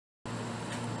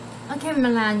Okay,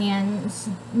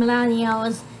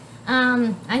 millennials.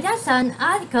 I just saw an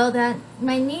article that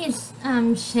my niece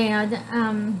shared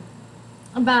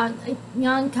about a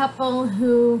young couple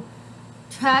who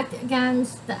trekked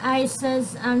against the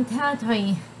ISIS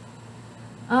territory.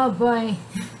 Oh boy,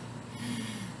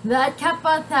 that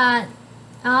couple thought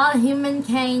all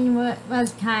humankind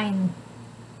was kind.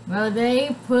 Well,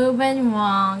 they proven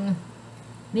wrong.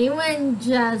 They weren't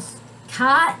just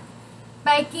caught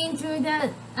biking through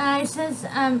the ISIS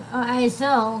or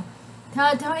ISIL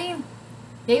territory,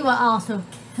 they were also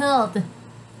killed.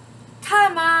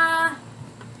 Karma!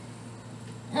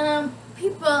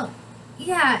 People,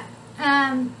 yeah,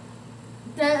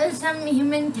 there is some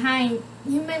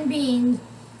human beings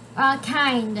are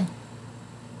kind,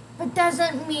 but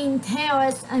doesn't mean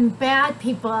terrorists and bad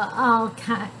people are all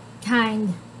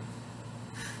kind.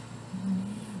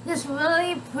 This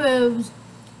really proves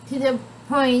to the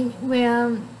point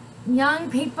where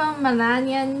young people,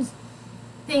 millennials,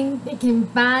 think they can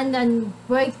bend and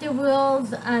break the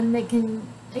rules and they can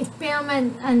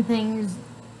experiment on things,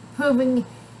 proving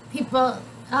people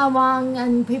are wrong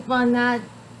and people are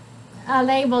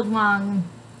labeled wrong.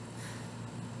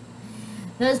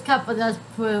 This couple just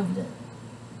proved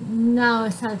no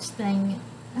such thing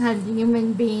as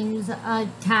human beings are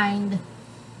kind.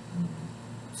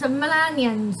 So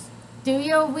millennials, do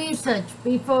your research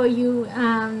before you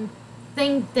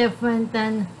think different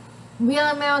than real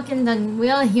Americans and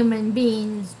real human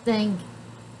beings think.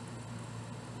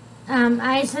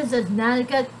 ISIS is not a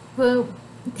good group.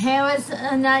 Terrorists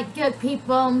are not good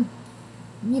people.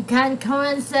 You can't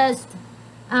coexist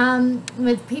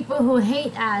with people who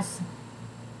hate us.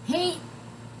 Hate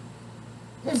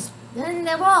is in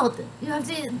the world. You have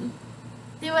to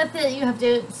deal with it. You have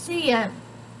to see it.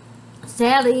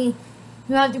 Sadly,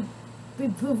 you have to be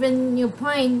proven your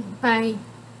point by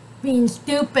being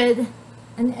stupid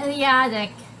and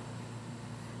idiotic.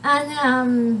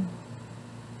 And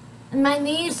my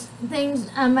niece thinks,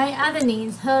 my other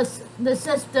niece, the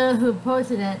sister who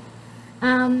posted it,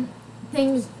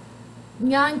 thinks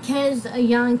young kids are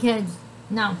young kids.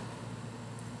 No.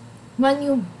 When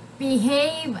you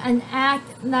behave and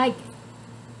act like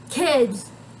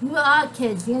kids, you are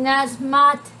kids. You're not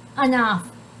smart enough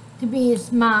to be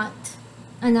smart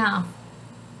enough.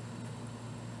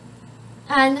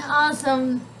 And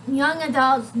also, young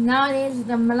adults nowadays,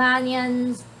 the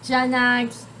millennials, Gen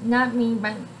X, not me,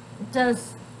 but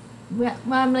just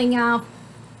rambling off,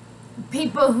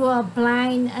 people who are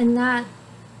blind and not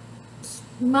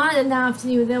smart enough to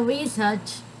do their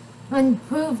research and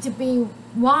proved to be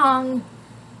wrong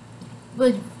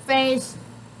would face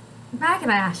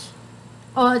backlash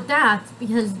or death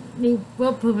because they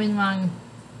were proven wrong.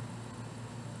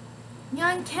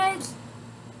 Young kids,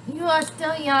 you are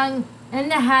still young in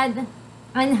the head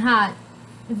and heart.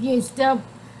 If you still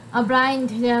are blind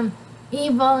to the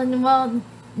evil in the world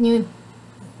and you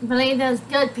believe there's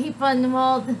good people in the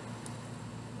world,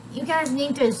 you guys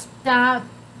need to stop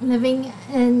living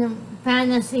in the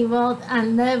fantasy world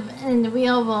and live in the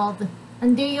real world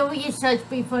and do your research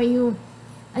before you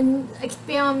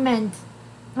experiment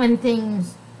on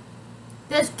things.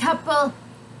 This couple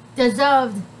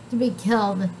deserved to be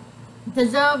killed.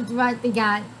 Deserved what they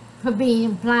got for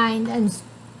being blind and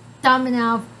dumb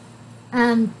enough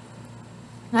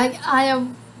like Ira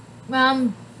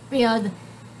Rumfield.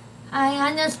 I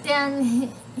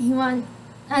understand he want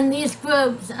and these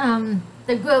groups,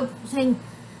 the group saying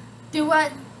do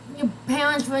what your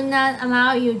parents would not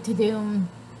allow you to do.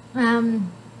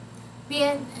 Be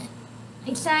in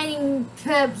exciting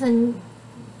trips and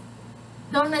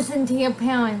don't listen to your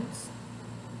parents.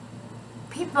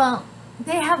 People,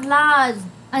 they have laws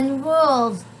and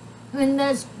rules in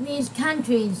these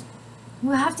countries. You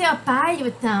have to abide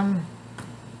with them.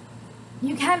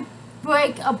 You can't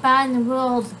break or bend the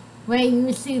rules where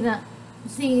you see the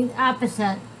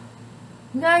opposite.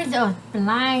 You guys are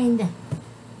blind.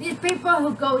 These people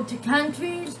who go to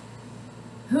countries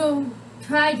who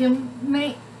try to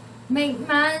make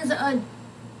minds or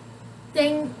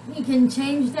think you can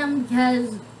change them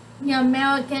because you're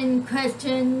American,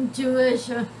 Christian, Jewish,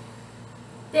 or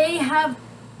they have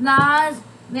laws,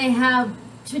 they have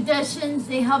traditions,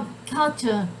 they have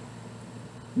culture.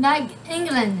 Like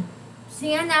England,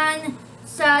 CNN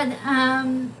said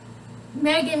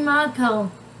Meghan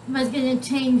Markle was going to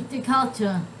change the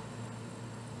culture.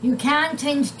 You can't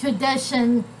change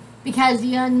tradition because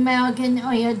you're American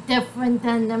or you're different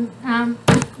than the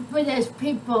British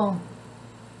people.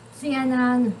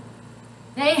 CNN,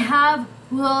 they have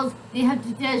rules, they have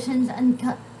traditions and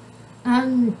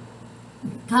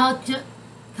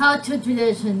culture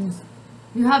traditions.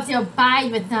 You have to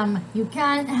abide with them. You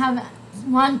can't have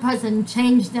one person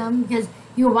change them because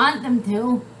you want them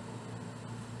to.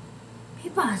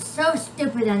 People are so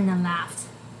stupid on the left.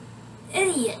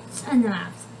 Idiots on the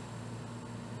left.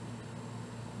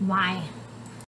 Why?